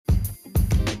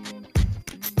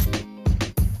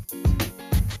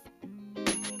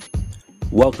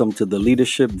Welcome to the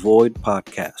Leadership Void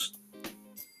podcast.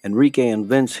 Enrique and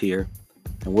Vince here,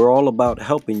 and we're all about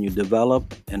helping you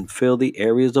develop and fill the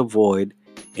areas of void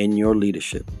in your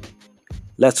leadership.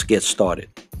 Let's get started.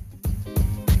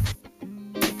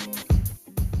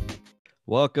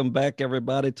 Welcome back,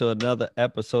 everybody, to another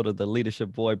episode of the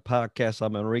Leadership Void podcast.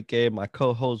 I'm Enrique, my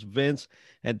co-host Vince,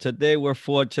 and today we're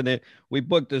fortunate. We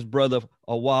booked this brother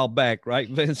a while back, right,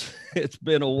 Vince? It's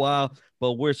been a while,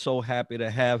 but we're so happy to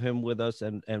have him with us,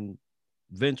 and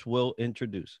Vince will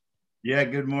introduce. Yeah,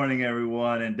 good morning,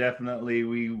 everyone. And definitely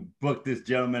we booked this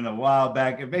gentleman a while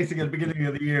back, basically at the beginning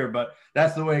of the year, but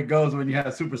that's the way it goes when you have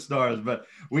superstars. But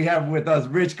we have with us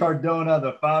Rich Cardona,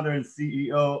 the founder and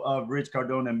CEO of Rich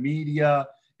Cardona Media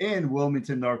in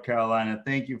Wilmington, North Carolina.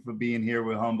 Thank you for being here.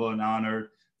 We're humble and honored.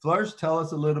 First, tell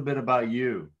us a little bit about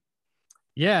you.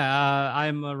 Yeah,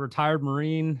 I'm a retired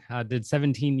Marine. I did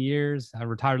 17 years. I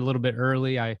retired a little bit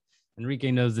early.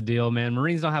 Enrique knows the deal, man.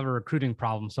 Marines don't have a recruiting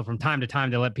problem. So from time to time,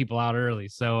 they let people out early.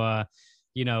 So, I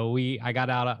got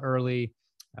out early,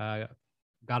 got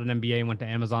an MBA, went to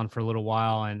Amazon for a little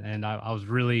while, and I was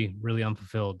really, really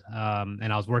unfulfilled.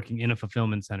 And I was working in a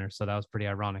fulfillment center. So that was pretty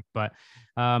ironic. But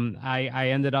I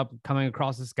ended up coming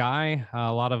across this guy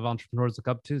a lot of entrepreneurs look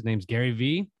up to. His name's Gary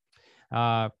Vee.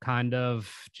 Kind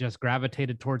of just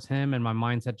gravitated towards him, and my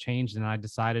mindset changed, and I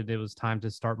decided it was time to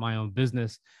start my own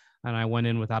business. And I went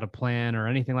in without a plan or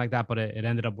anything like that, but it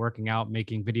ended up working out,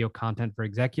 making video content for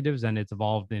executives, and it's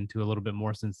evolved into a little bit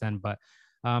more since then. But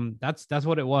that's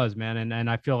what it was, man. And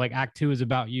I feel like Act 2 is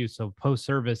about you. So post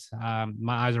service,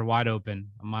 my eyes are wide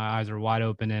open.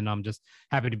 And I'm just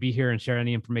happy to be here and share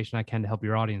any information I can to help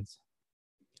your audience.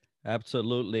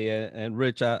 Absolutely. And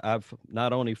Rich, I've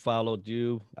not only followed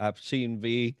you, I've seen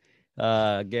V,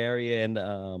 Gary, and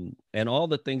all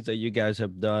the things that you guys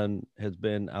have done has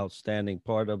been outstanding.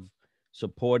 Part of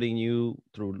supporting you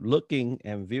through looking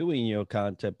and viewing your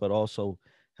content, but also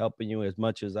helping you as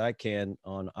much as I can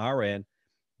on our end.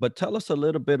 But tell us a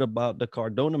little bit about the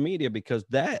Cardona Media, because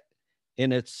that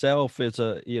in itself is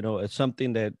it's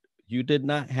something that you did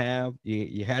not have.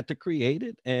 You had to create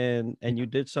it, and you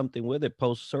did something with it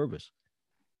post service.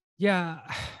 Yeah,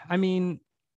 I mean,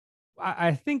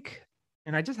 I think,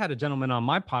 and I just had a gentleman on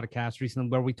my podcast recently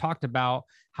where we talked about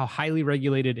how highly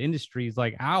regulated industries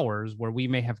like ours, where we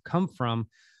may have come from,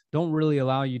 don't really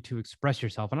allow you to express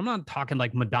yourself. And I'm not talking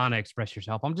like Madonna express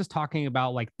yourself. I'm just talking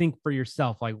about like think for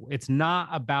yourself. Like it's not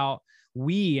about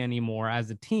we anymore as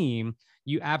a team.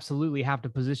 You absolutely have to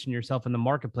position yourself in the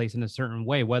marketplace in a certain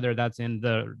way, whether that's in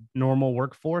the normal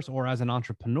workforce or as an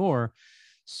entrepreneur.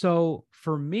 So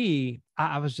for me,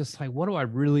 I was just like, what do I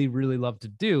really, really love to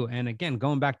do? And again,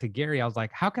 going back to Gary, I was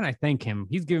like, how can I thank him?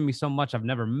 He's given me so much. I've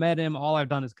never met him. All I've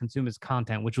done is consume his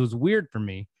content, which was weird for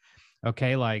me.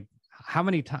 Okay. Like how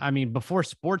many times, I mean, before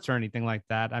sports or anything like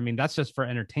that, I mean, that's just for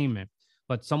entertainment,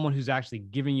 but someone who's actually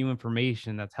giving you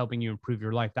information that's helping you improve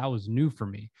your life, that was new for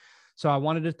me. So I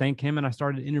wanted to thank him, and I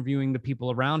started interviewing the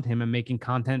people around him and making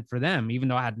content for them, even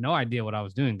though I had no idea what I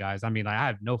was doing, guys. I mean, I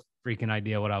had no freaking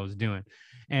idea what I was doing.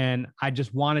 And I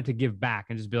just wanted to give back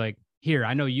and just be like, here,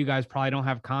 I know you guys probably don't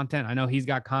have content. I know he's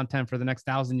got content for the next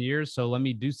 1,000 years. So let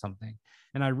me do something.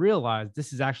 And I realized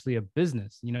this is actually a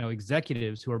business.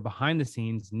 Executives who are behind the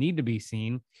scenes need to be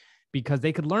seen because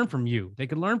they could learn from you. They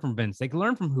could learn from Vince. They could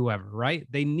learn from whoever, right?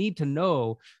 They need to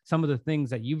know some of the things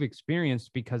that you've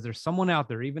experienced because there's someone out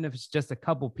there, even if it's just a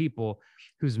couple people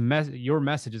whose your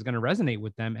message is going to resonate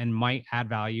with them and might add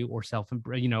value or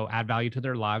add value to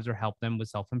their lives or help them with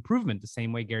self-improvement the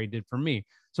same way Gary did for me.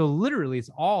 So literally it's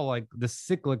all like the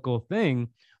cyclical thing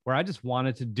where I just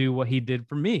wanted to do what he did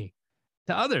for me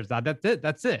to others.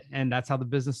 That's it. And that's how the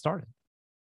business started.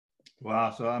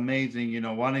 Wow, so amazing.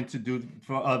 Wanting to do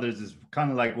for others is kind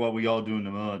of like what we all do in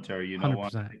the military, 100%.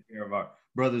 Want to take care of our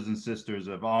brothers and sisters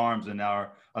of arms and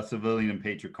our civilian and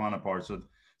patriot counterparts.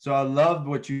 So I loved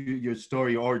what your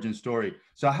story, your origin story.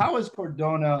 So how is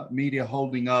Cardona Media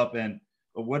holding up, and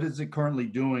what is it currently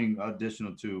doing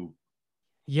additional to?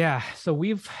 Yeah, so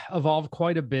we've evolved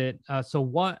quite a bit. So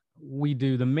what we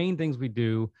do, the main things we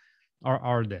do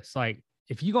are this, like,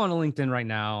 if you go on LinkedIn right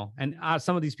now, and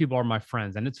some of these people are my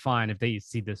friends, and it's fine if they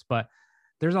see this, but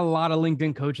there's a lot of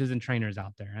LinkedIn coaches and trainers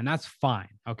out there, and that's fine.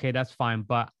 Okay, that's fine.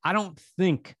 But I don't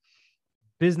think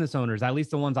business owners, at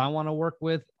least the ones I want to work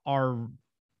with, are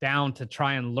down to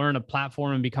try and learn a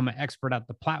platform and become an expert at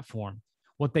the platform.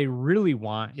 What they really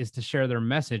want is to share their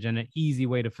message, and an easy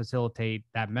way to facilitate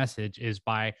that message is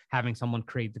by having someone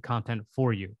create the content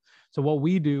for you. So what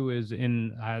we do is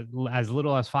in as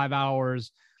little as 5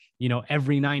 hours,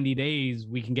 every 90 days,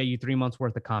 we can get you 3 months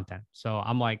worth of content. So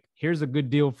I'm like, here's a good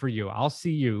deal for you. I'll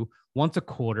see you once a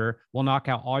quarter. We'll knock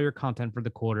out all your content for the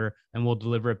quarter and we'll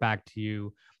deliver it back to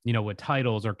you, with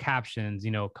titles or captions,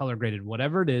 color graded,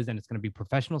 whatever it is. And it's going to be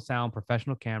professional sound,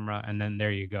 professional camera. And then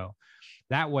there you go.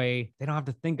 That way they don't have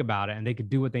to think about it and they could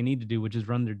do what they need to do, which is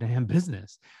run their damn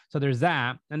business. So there's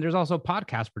that. And there's also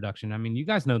podcast production. I mean, you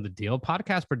guys know the deal.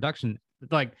 Podcast production,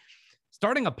 like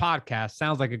starting a podcast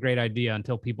sounds like a great idea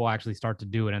until people actually start to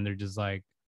do it. And they're just like,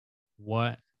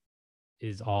 what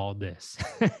is all this?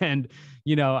 And,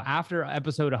 after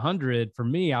episode 100, for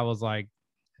me, I was like,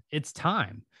 it's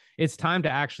time. It's time to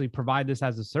actually provide this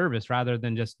as a service rather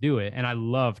than just do it. And I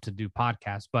love to do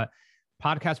podcasts, but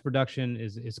podcast production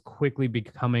is quickly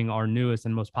becoming our newest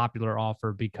and most popular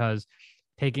offer because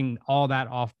taking all that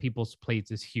off people's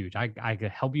plates is huge. I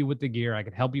could help you with the gear. I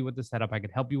could help you with the setup. I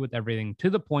could help you with everything to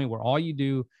the point where all you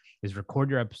do is record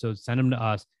your episodes, send them to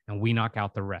us, and we knock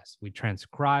out the rest. We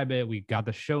transcribe it. We got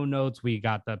the show notes. We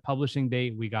got the publishing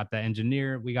date. We got the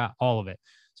engineer. We got all of it.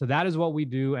 So that is what we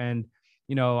do. And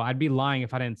I'd be lying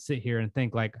if I didn't sit here and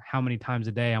think like how many times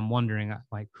a day I'm wondering,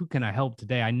 like, who can I help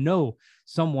today? I know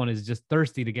someone is just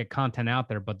thirsty to get content out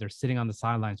there, but they're sitting on the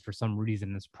sidelines for some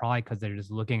reason. It's probably because they're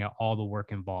just looking at all the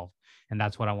work involved. And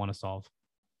that's what I want to solve.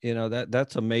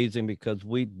 That's amazing because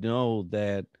we know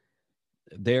that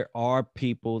there are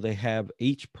people,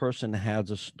 each person has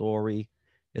a story,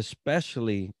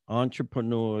 especially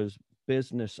entrepreneurs,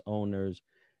 business owners.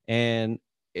 And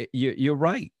you're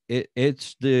right.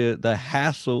 It's the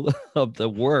hassle of the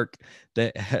work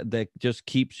that just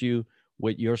keeps you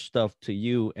with your stuff to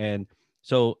you. And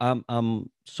so I'm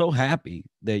so happy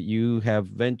that you have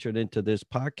ventured into this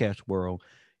podcast world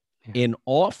in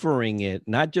offering it,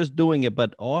 not just doing it,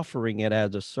 but offering it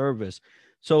as a service.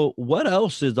 So what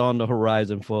else is on the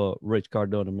horizon for Rich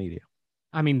Cardona Media?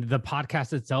 I mean, the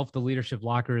podcast itself, the Leadership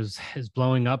Locker is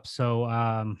blowing up.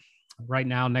 So right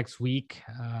now, next week,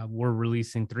 we're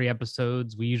releasing 3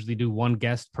 episodes. We usually do 1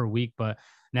 guest per week, but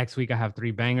next week I have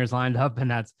 3 bangers lined up, and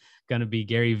that's going to be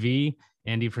Gary V,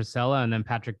 Andy Frisella, and then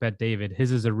Patrick Bet-David.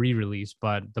 His is a re-release,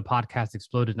 but the podcast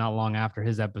exploded not long after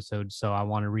his episode, so I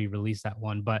want to re-release that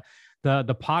one. But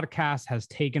the podcast has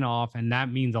taken off, and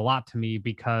that means a lot to me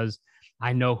because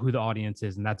I know who the audience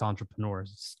is, and that's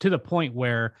entrepreneurs. It's to the point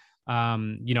where,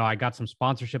 I got some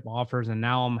sponsorship offers, and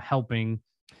now I'm helping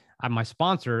my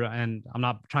sponsor, and I'm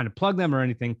not trying to plug them or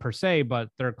anything per se, but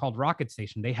they're called Rocket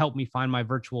Station. They helped me find my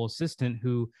virtual assistant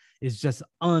who is just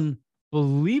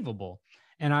unbelievable.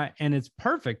 And it's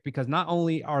perfect because not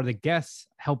only are the guests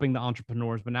helping the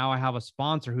entrepreneurs, but now I have a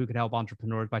sponsor who could help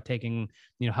entrepreneurs by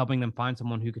helping them find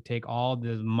someone who could take all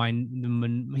the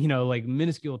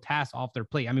minuscule tasks off their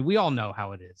plate. I mean, we all know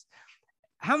how it is.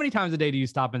 How many times a day do you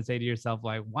stop and say to yourself,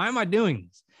 like, why am I doing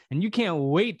this? And you can't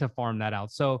wait to farm that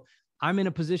out. So I'm in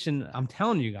a position, I'm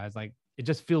telling you guys, like, it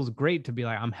just feels great to be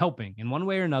like, I'm helping in one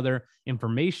way or another,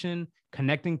 information,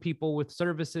 connecting people with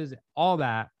services, all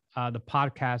that. The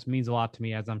podcast means a lot to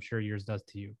me, as I'm sure yours does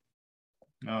to you.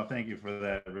 Oh, thank you for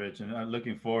that, Rich. And I'm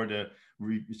looking forward to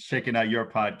checking out your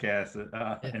podcast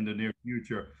in the near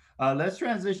future. Let's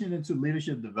transition into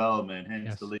leadership development,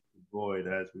 hence the Leadership Void,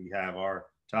 as we have our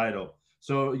title.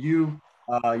 So you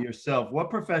yourself, what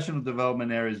professional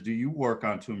development areas do you work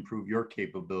on to improve your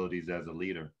capabilities as a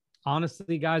leader?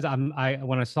 Honestly, guys, when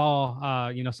I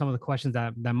saw some of the questions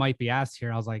that might be asked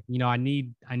here, I was like, I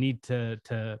need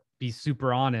to be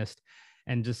super honest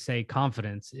and just say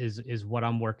confidence is what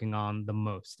I'm working on the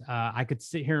most. I could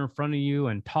sit here in front of you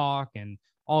and talk and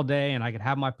all day, and I could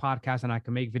have my podcast and I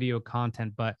can make video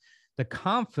content, but the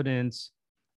confidence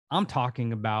I'm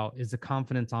talking about is the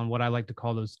confidence on what I like to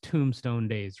call those tombstone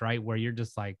days, right? Where you're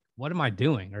just like, what am I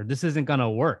doing? Or this isn't going to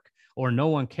work, or no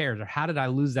one cares, or how did I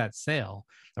lose that sale?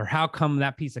 Or how come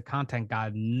that piece of content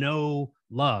got no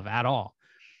love at all?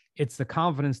 It's the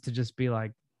confidence to just be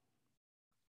like,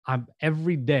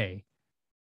 every day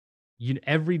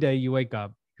you wake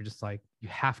up, you're just like, you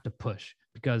have to push,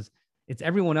 because it's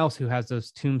everyone else who has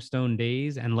those tombstone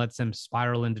days and lets them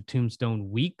spiral into tombstone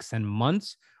weeks and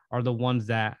months are the ones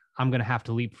that I'm going to have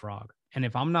to leapfrog. And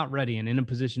if I'm not ready and in a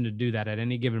position to do that at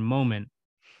any given moment,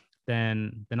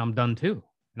 then I'm done too.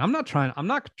 And I'm not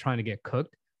trying to get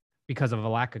cooked because of a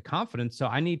lack of confidence. So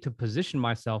I need to position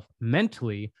myself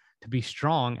mentally to be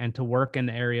strong and to work in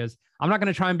the areas. I'm not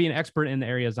going to try and be an expert in the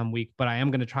areas I'm weak, but I am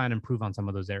going to try and improve on some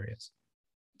of those areas.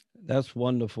 That's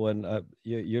wonderful. And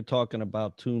you're talking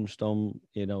about tombstone,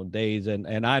 days,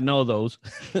 and I know those,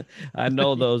 I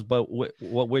know those, but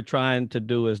what we're trying to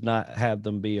do is not have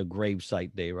them be a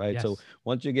gravesite day, right? Yes. So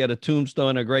once you get a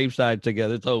tombstone and a gravesite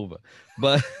together, it's over.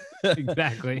 But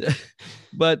exactly.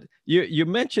 But you're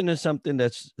mentioning something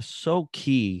that's so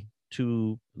key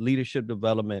to leadership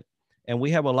development, and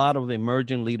we have a lot of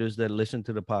emerging leaders that listen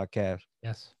to the podcast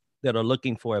Yes. that are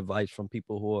looking for advice from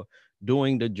people who are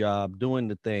doing the job, doing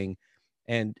the thing,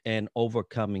 and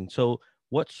overcoming. So,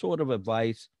 what sort of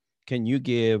advice can you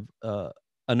give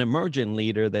an emerging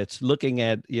leader that's looking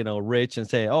at Rich and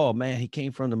say, "Oh man, he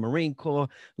came from the Marine Corps.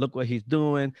 Look what he's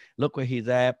doing. Look where he's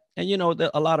at." And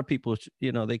a lot of people,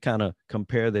 they kind of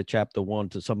compare their chapter 1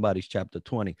 to somebody's chapter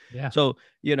 20. Yeah. So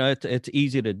it's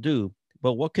easy to do.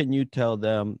 But what can you tell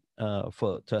them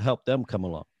to help them come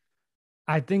along?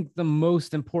 I think the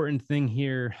most important thing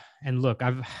here, and look,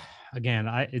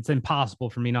 it's impossible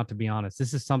for me not to be honest.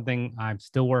 This is something I'm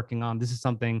still working on. This is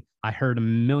something I heard a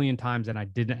million times and I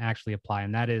didn't actually apply.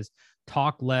 And that is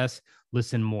talk less,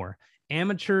 listen more.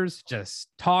 Amateurs just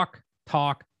talk,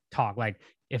 talk, talk. Like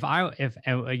if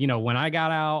when I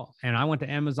got out and I went to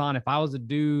Amazon, if I was a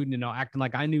dude, acting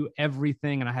like I knew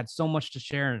everything and I had so much to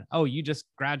share, and oh, you just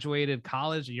graduated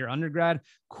college, you're undergrad,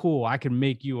 cool, I could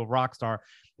make you a rock star.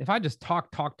 If I just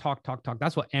talk,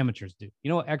 that's what amateurs do. You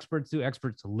know what experts do?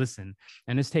 Experts listen.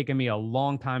 And it's taken me a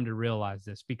long time to realize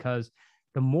this, because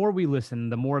the more we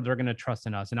listen, the more they're going to trust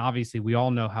in us. And obviously we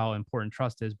all know how important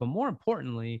trust is, but more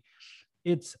importantly,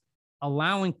 it's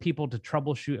allowing people to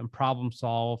troubleshoot and problem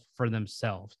solve for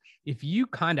themselves. If you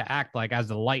kind of act like as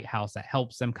a lighthouse that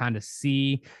helps them kind of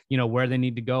see, where they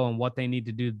need to go and what they need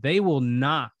to do, they will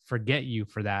not forget you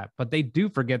for that. But they do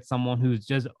forget someone who's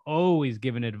just always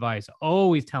giving advice,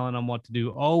 always telling them what to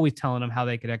do, always telling them how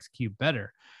they could execute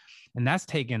better. And that's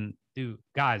taken,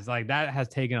 guys, like that has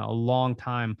taken a long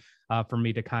time for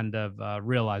me to kind of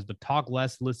realize. But talk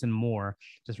less, listen more.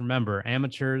 Just remember,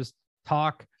 amateurs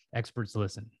talk, experts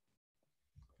listen.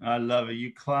 I love it.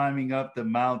 You climbing up the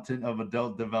mountain of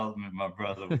adult development, my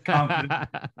brother, with confidence,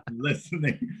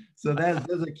 listening. So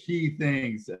those are key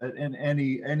things in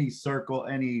any circle,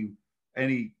 any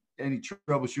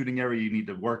troubleshooting area you need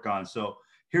to work on. So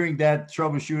hearing that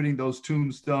troubleshooting, those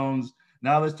tombstones.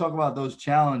 Now let's talk about those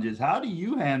challenges. How do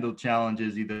you handle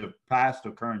challenges, either past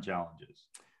or current challenges?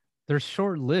 They're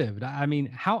short-lived. I mean,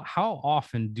 how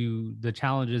often do the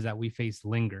challenges that we face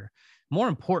linger? More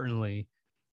importantly,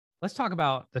 let's talk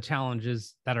about the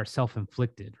challenges that are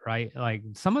self-inflicted, right? Like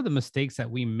some of the mistakes that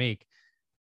we make,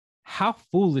 how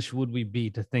foolish would we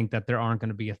be to think that there aren't going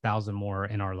to be 1,000 more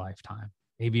in our lifetime,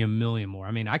 maybe 1,000,000 more?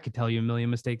 I mean, I could tell you 1,000,000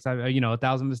 mistakes,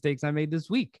 1,000 mistakes I made this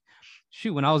week.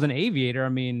 Shoot, when I was an aviator, I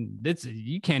mean,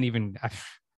 you can't even,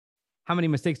 how many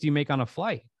mistakes do you make on a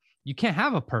flight? You can't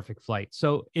have a perfect flight.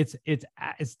 So it's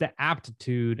the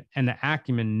aptitude and the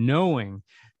acumen, knowing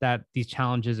that these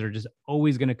challenges are just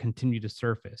always going to continue to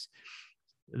surface.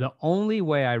 The only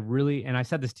way I really, and I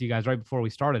said this to you guys right before we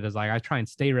started, is like I try and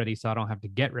stay ready so I don't have to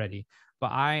get ready.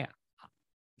 But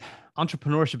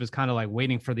entrepreneurship is kind of like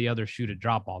waiting for the other shoe to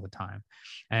drop all the time.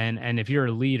 And if you're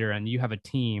a leader and you have a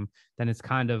team, then it's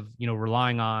kind of,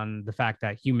 relying on the fact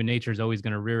that human nature is always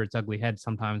going to rear its ugly head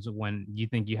sometimes when you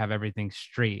think you have everything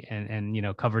straight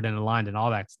and covered and aligned and all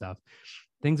that stuff.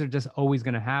 Things are just always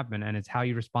going to happen. And it's how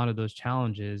you respond to those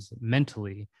challenges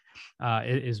mentally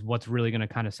is what's really going to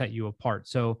kind of set you apart.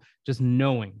 So just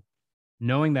knowing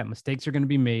that mistakes are going to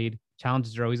be made,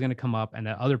 challenges are always going to come up, and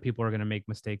that other people are going to make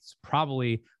mistakes,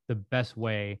 probably the best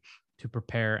way to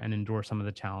prepare and endure some of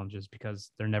the challenges,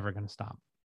 because they're never going to stop.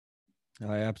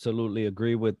 I absolutely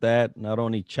agree with that. Not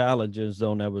only challenges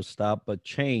don't ever stop, but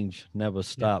change never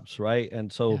stops, right?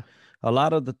 And so a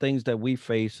lot of the things that we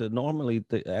face are normally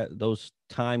those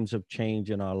times of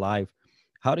change in our life.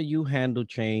 How do you handle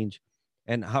change?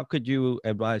 And how could you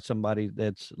advise somebody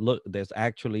that's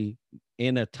actually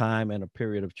in a time and a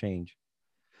period of change?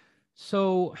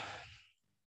 So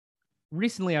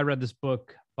recently I read this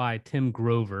book by Tim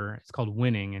Grover. It's called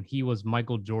Winning, and he was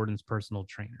Michael Jordan's personal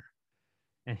trainer.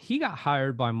 And he got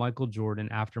hired by Michael Jordan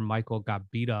after Michael got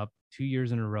beat up 2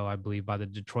 years in a row, I believe, by the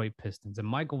Detroit Pistons. And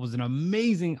Michael was an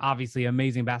amazing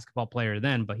basketball player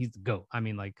then, but he's the GOAT. I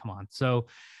mean, like, come on. So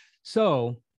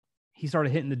he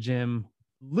started hitting the gym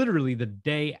literally the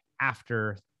day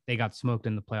after they got smoked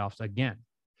in the playoffs again.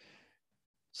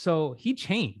 So he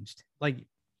changed. Like,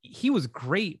 he was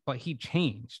great, but he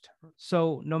changed.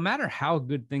 So no matter how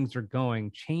good things are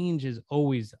going, change is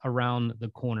always around the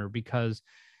corner, because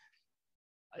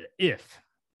if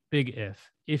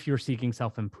you're seeking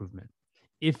self-improvement,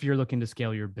 if you're looking to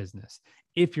scale your business,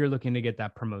 if you're looking to get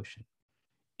that promotion,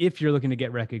 if you're looking to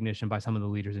get recognition by some of the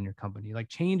leaders in your company, like,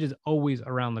 change is always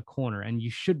around the corner, and you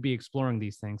should be exploring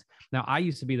these things. Now, I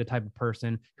used to be the type of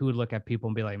person who would look at people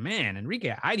and be like, man,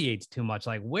 Enrique ideates too much.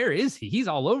 Like, where is he? He's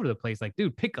all over the place. Like,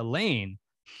 dude, pick a lane.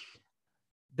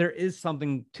 There is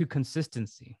something to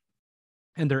consistency.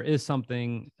 And there is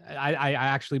something, I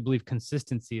actually believe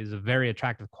consistency is a very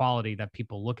attractive quality that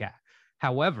people look at.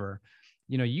 However,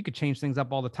 you could change things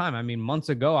up all the time. I mean, months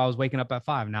ago, I was waking up at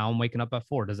 5. Now I'm waking up at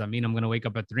 4. Does that mean I'm going to wake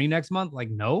up at 3 next month? Like,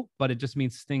 no, but it just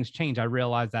means things change. I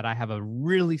realized that I have a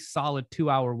really solid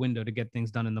 2-hour window to get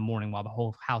things done in the morning while the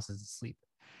whole house is asleep.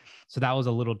 So that was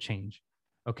a little change.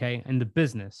 Okay. And the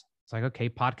business, it's like, okay,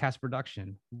 podcast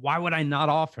production. Why would I not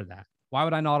offer that? Why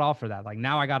would I not offer that? Like,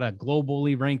 now I got a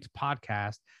globally ranked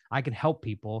podcast. I can help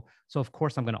people. So of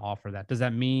course I'm going to offer that. Does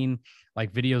that mean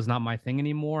like video is not my thing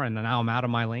anymore and now I'm out of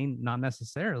my lane? Not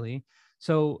necessarily.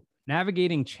 So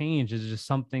navigating change is just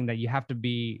something that you have to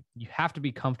be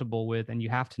comfortable with. And you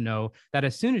have to know that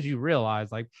as soon as you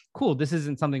realize like, cool, this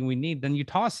isn't something we need, then you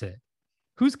toss it.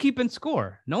 Who's keeping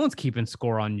score? No one's keeping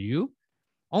score on you.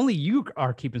 Only you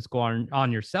are keeping score on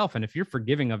yourself. And if you're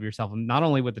forgiving of yourself, not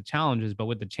only with the challenges, but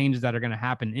with the changes that are going to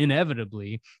happen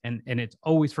inevitably, and it's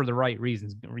always for the right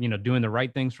reasons, doing the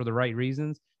right things for the right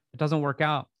reasons, it doesn't work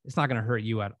out, it's not going to hurt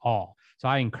you at all. So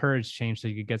I encourage change so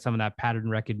you could get some of that pattern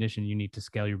recognition you need to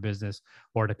scale your business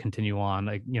or to continue on,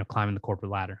 like, climbing the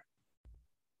corporate ladder.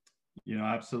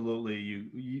 Absolutely.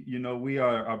 We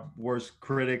are our worst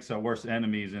critics, our worst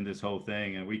enemies in this whole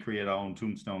thing, and we create our own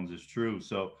tombstones. It's true.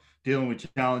 So dealing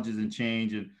with challenges and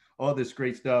change and all this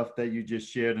great stuff that you just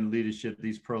shared in leadership,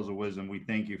 these pearls of wisdom, we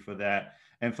thank you for that.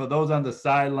 And for those on the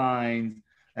sidelines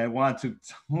and want to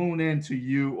tune into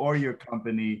you or your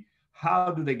company,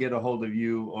 how do they get a hold of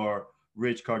you or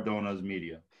Rich Cardona's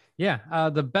media? Yeah,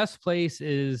 the best place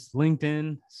is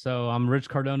LinkedIn. So I'm Rich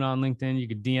Cardona on LinkedIn. You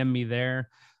could DM me there.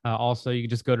 Also, you can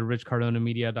just go to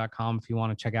richcardonamedia.com if you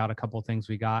want to check out a couple of things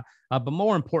we got. But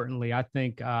more importantly, I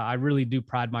think I really do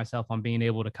pride myself on being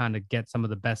able to kind of get some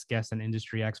of the best guests and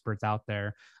industry experts out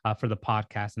there for the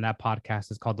podcast. And that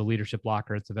podcast is called The Leadership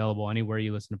Locker. It's available anywhere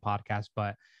you listen to podcasts.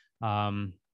 But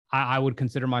I would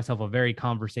consider myself a very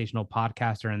conversational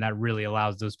podcaster, and that really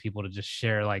allows those people to just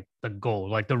share like the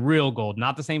gold, like the real gold,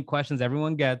 not the same questions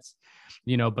everyone gets,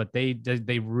 but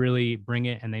they really bring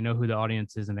it and they know who the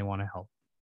audience is and they want to help.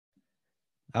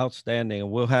 Outstanding.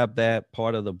 And we'll have that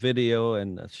part of the video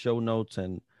and the show notes.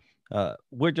 And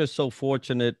we're just so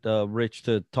fortunate, Rich,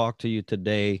 to talk to you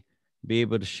today, be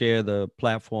able to share the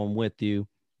platform with you.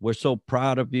 We're so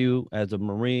proud of you as a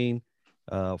Marine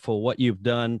for what you've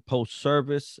done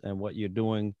post-service and what you're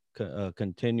doing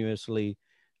continuously.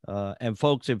 And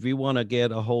folks, if you want to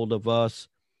get a hold of us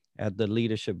at the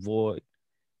Leadership Void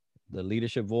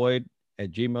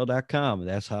at gmail.com.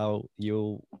 That's how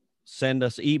you'll send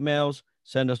us emails,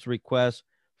 send us requests.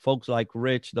 Folks like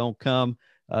Rich don't come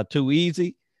too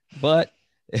easy, but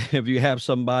if you have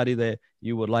somebody that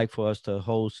you would like for us to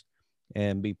host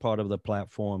and be part of the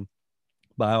platform,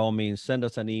 by all means, send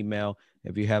us an email.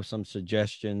 If you have some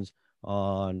suggestions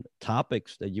on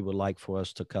topics that you would like for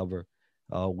us to cover,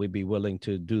 we'd be willing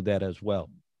to do that as well.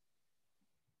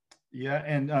 Yeah.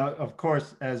 And of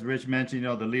course, as Rich mentioned,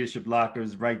 the Leadership Locker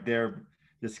is right there.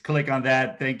 Just click on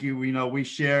that. Thank you. We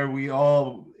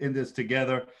all in this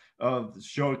together,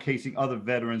 showcasing other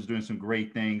veterans doing some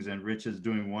great things. And Rich is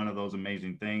doing one of those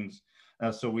amazing things.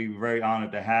 So we're very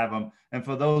honored to have him. And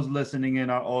for those listening in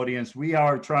our audience, we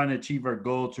are trying to achieve our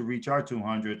goal to reach our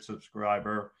 200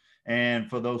 subscriber. And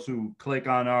for those who click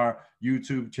on our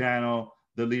YouTube channel,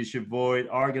 The Leadership Void,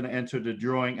 are going to enter the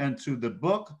drawing into the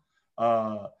book,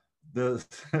 The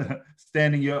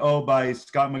Standing Your O by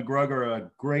Scott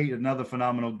McGregor, another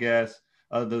phenomenal guest,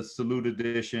 the Salute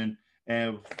Edition.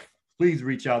 And please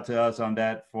reach out to us on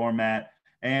that format.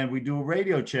 And we do a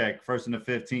radio check 1st and the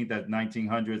 15th at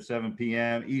 1900, 7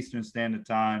 p.m. Eastern Standard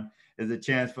Time. Is a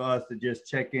chance for us to just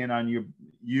check in on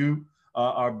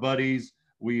our buddies.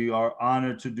 We are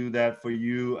honored to do that for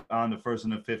you on the 1st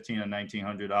and the 15th at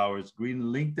 1900 hours. Green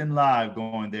LinkedIn Live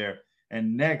going there.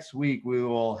 And next week, we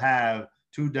will have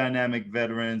 2 dynamic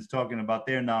veterans talking about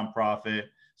their nonprofit.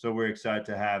 So we're excited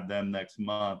to have them next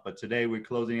month. But today we're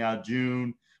closing out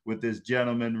June with this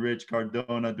gentleman, Rich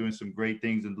Cardona, doing some great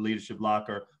things in the Leadership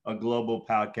Locker, a global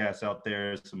podcast out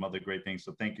there, some other great things.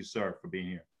 So thank you, sir, for being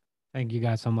here. Thank you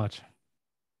guys so much.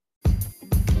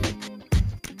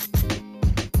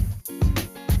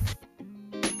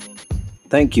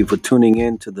 Thank you for tuning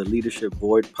in to the Leadership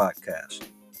Void podcast.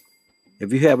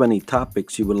 If you have any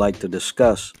topics you would like to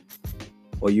discuss,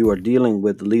 or you are dealing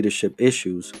with leadership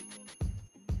issues,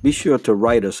 be sure to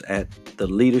write us at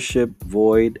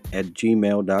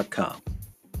theleadershipvoid@gmail.com.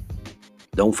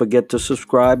 Don't forget to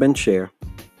subscribe and share.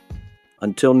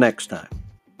 Until next time.